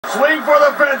Swing for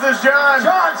the fences, John.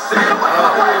 John Cena with the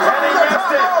blades. And he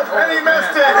missed it. And he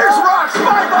missed it. And there's Rock,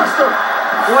 Spinebuster.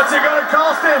 What's it gonna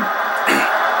cost him?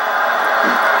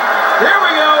 Here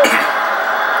we go.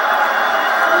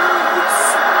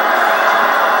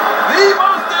 The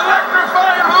most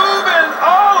electrifying move in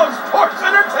all of sports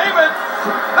entertainment.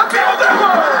 The Build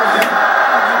Down.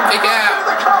 Kick out.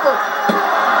 The cover.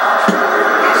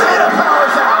 Cena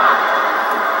powers out.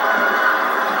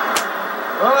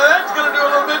 Well, that's going to do a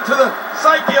little bit to the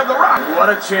psyche of the Rock. What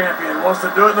a champion. Wants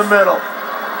to do it in the middle.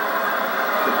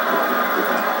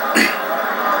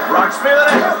 Rock's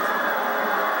feeling it.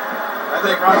 I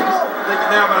think Rock is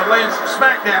thinking now about laying some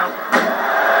smackdown.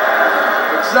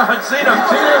 But Cena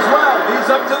as well. He's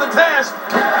up to the task.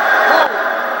 Oh.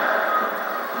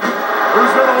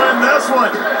 Who's going to win this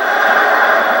one?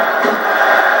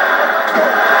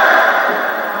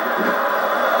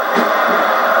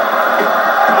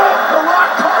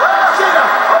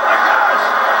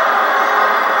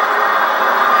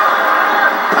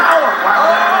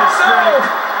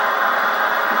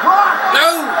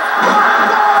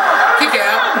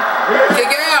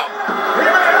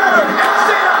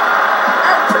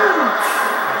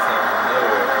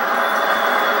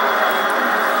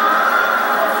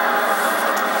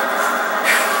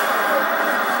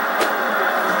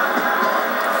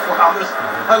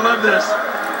 I love this.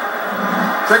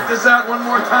 Check this out one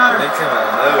more time. They come out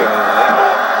of nowhere.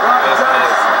 Rock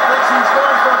thinks he's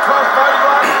going for a cross-body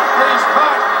block, and he's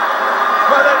caught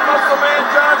by that muscle man,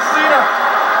 John Cena.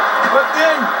 But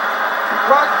then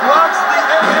Rock blocks the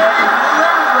AA,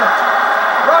 delivers the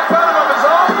rock bottom of his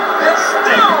own, and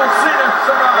still Cena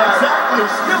survives.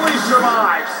 Exactly. Still he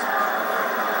survives.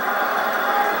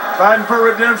 Fighting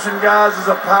for redemption, guys, is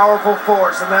a powerful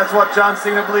force, and that's what John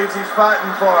Cena believes he's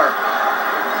fighting for.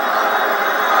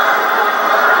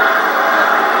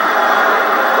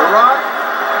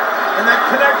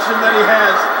 Connection that he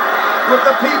has with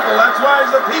the people. That's why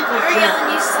he's the people's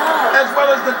champion, as well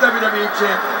as the WWE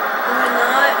champion. Why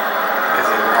not?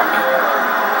 Is it Rocky?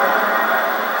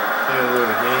 Can you do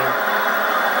it again?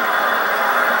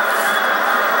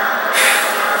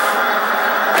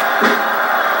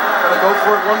 Gotta go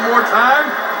for it one more time.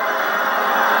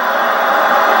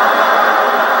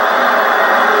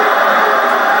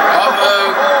 Uh-oh.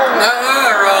 No,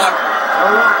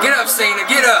 Rock. Get up, Cena.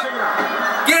 Get up.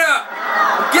 Get up.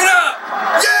 Get up!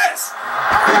 Yes!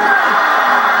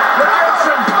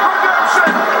 Redemption!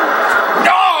 Redemption!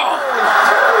 No!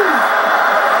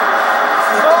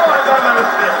 Oh, I thought that was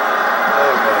it.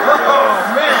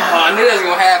 Oh, man. Oh, I knew that was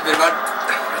going to happen, but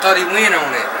I thought he'd win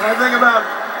on it. I think about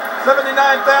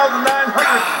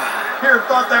 79,900 here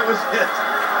thought that was it.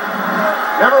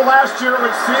 Remember last year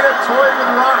when Cena toyed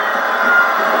with Rock?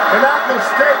 And that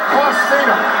mistake cost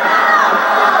Cena.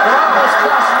 It almost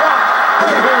cost Rock.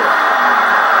 Right here.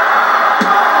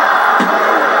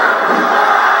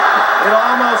 It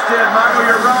almost did, Michael,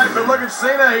 you're right, but look at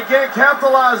Cena, he can't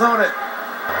capitalize on it.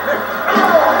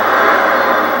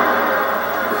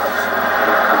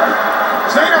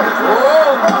 Cena!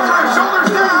 Whoa! Shoulders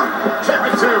down!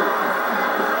 Champion 2.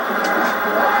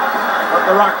 Up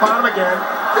the rock bottom again.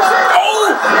 Cena! Oh!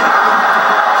 Cena!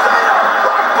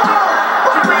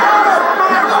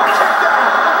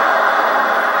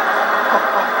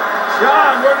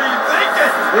 John, what are you thinking?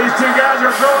 These two guys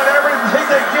are throwing everything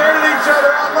they can at each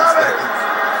other. I love it.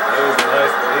 That was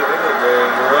nice. They look very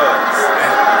in the rocks.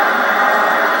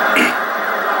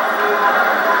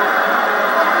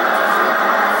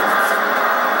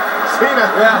 Cena.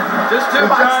 Yeah, just two,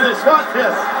 John. Watch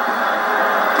this.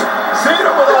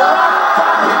 Cena with a rock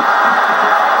bottom.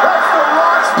 That's the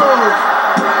Rock's move.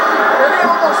 And he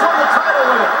almost won the title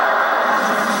with it.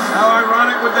 How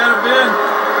ironic would that have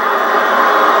been?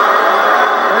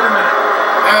 Wait a minute.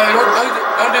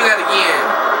 Don't do that again.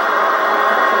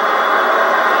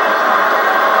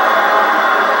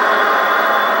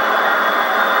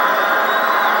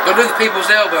 Don't do the people's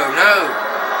elbow, no.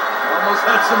 Almost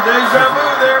had some deja vu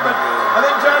there, but I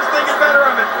think John's thinking better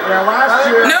of it. Yeah, last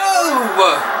year. No!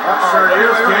 I'm sure he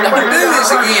is. Don't do this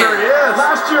I'm again. sure he is.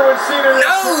 Last year when Cena did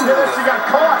this, he got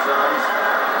caught.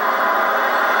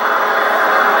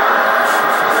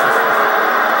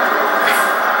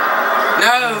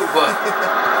 No! He's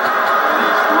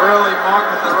really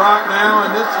mocking the Rock now,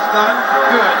 and this is not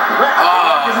good.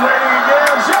 Rock is waiting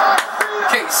again. John Cena.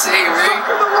 Can't see, Rick.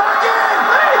 Sucker the Rock in.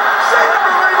 Hey, Cena,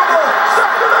 unbelievable.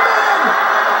 Sucker them in.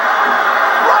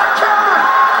 Rock counter.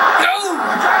 No!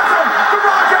 Grabs him. The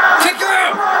Rock has Kick him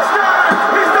out.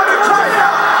 He's done it twice.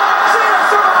 Cena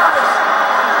survives.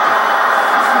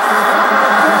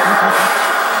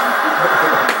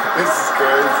 This is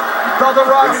crazy. Thought the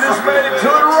Rock had just made it 2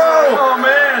 in a row. Oh,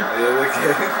 man.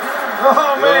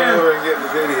 and get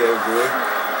the video, boy.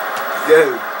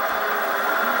 Go.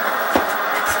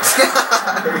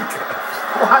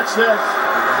 Watch this.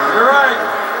 You're right.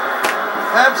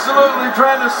 Absolutely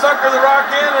trying to sucker The Rock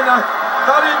in, and I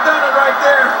thought he'd done it right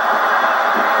there.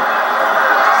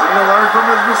 Cena learned from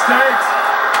his mistakes.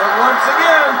 But once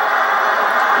again,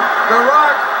 The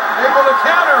Rock able to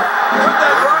counter with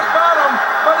that rock bottom,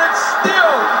 but it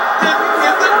still didn't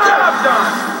get the job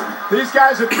done. These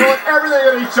guys are throwing everything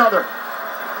at each other.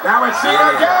 Now it's Cena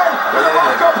again with a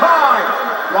Rock up high.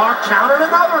 Rock countered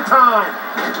another time.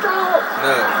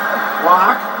 No.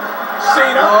 Rock.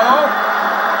 Cena. Oh.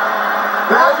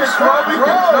 Back is probably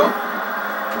good.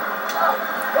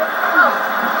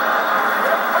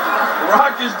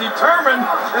 Rock is determined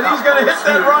that he's going to hit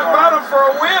that rock bottom for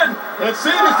a win. And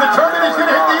Cena's determined he's going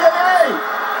to hit the AA.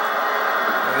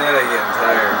 And then I get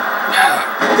tired.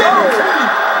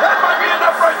 That might be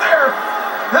enough right there.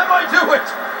 That might do it.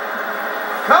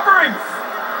 Covering.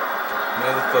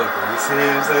 Motherfucker. You see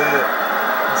him say that?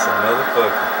 That's a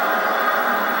motherfucker.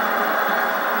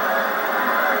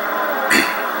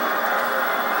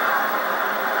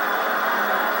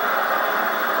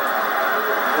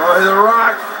 Boy, The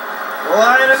Rock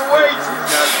lying in wait.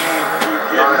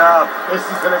 Getting up. This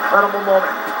is an incredible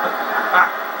moment.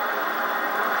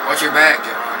 Watch your back,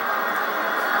 John.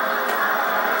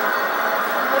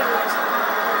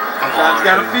 Come John's on.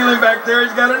 got a feeling back there.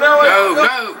 He's got to know it. No,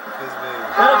 no.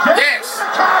 Yes.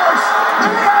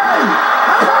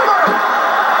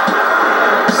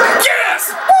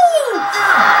 Yes. Woo.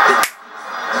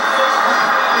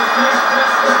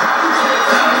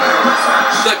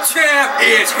 The champ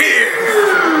is here.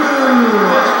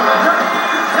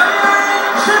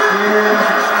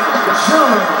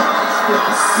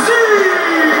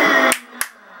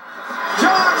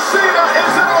 John Cena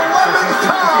is an 11th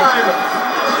time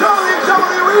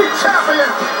WWE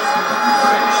champion.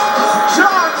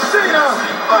 John Cena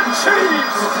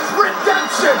achieves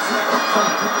redemption.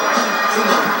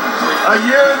 A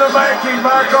year in the making,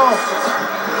 Michael.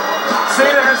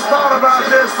 Cena has thought about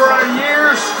this for a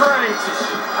year straight.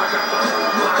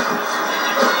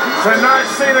 Tonight,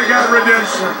 Cena got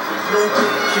redemption.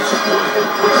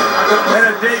 And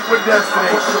a date with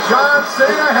destiny. John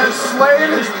Cena has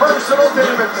slain his personal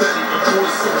demons.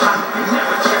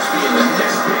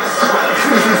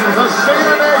 The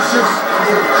Cena Nation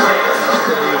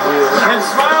And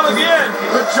smile again.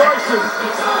 rejoices.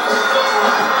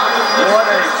 What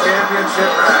a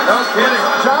championship match. No kidding.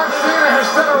 John Cena has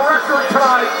set a record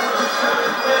tonight.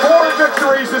 4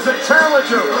 victories as a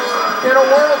challenger in a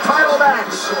world title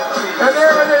match. And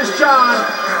there it is, John.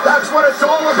 That's what it's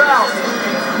all about.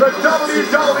 The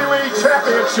WWE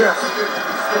Championship.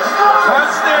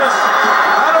 Watch this.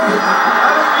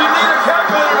 You need a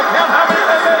calculator to count how many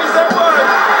AAs there was.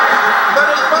 But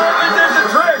it finally did the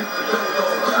trick.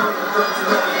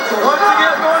 Once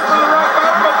again going for the rock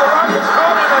bottom, but the Rock is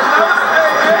caught in another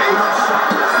AA.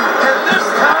 And this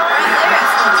time,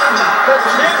 the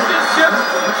championship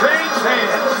changed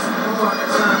hands.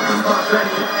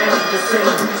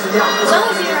 Some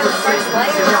of you are the first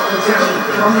players.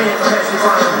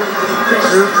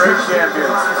 Two great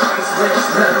champions.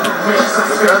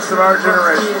 The best of our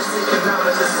generation.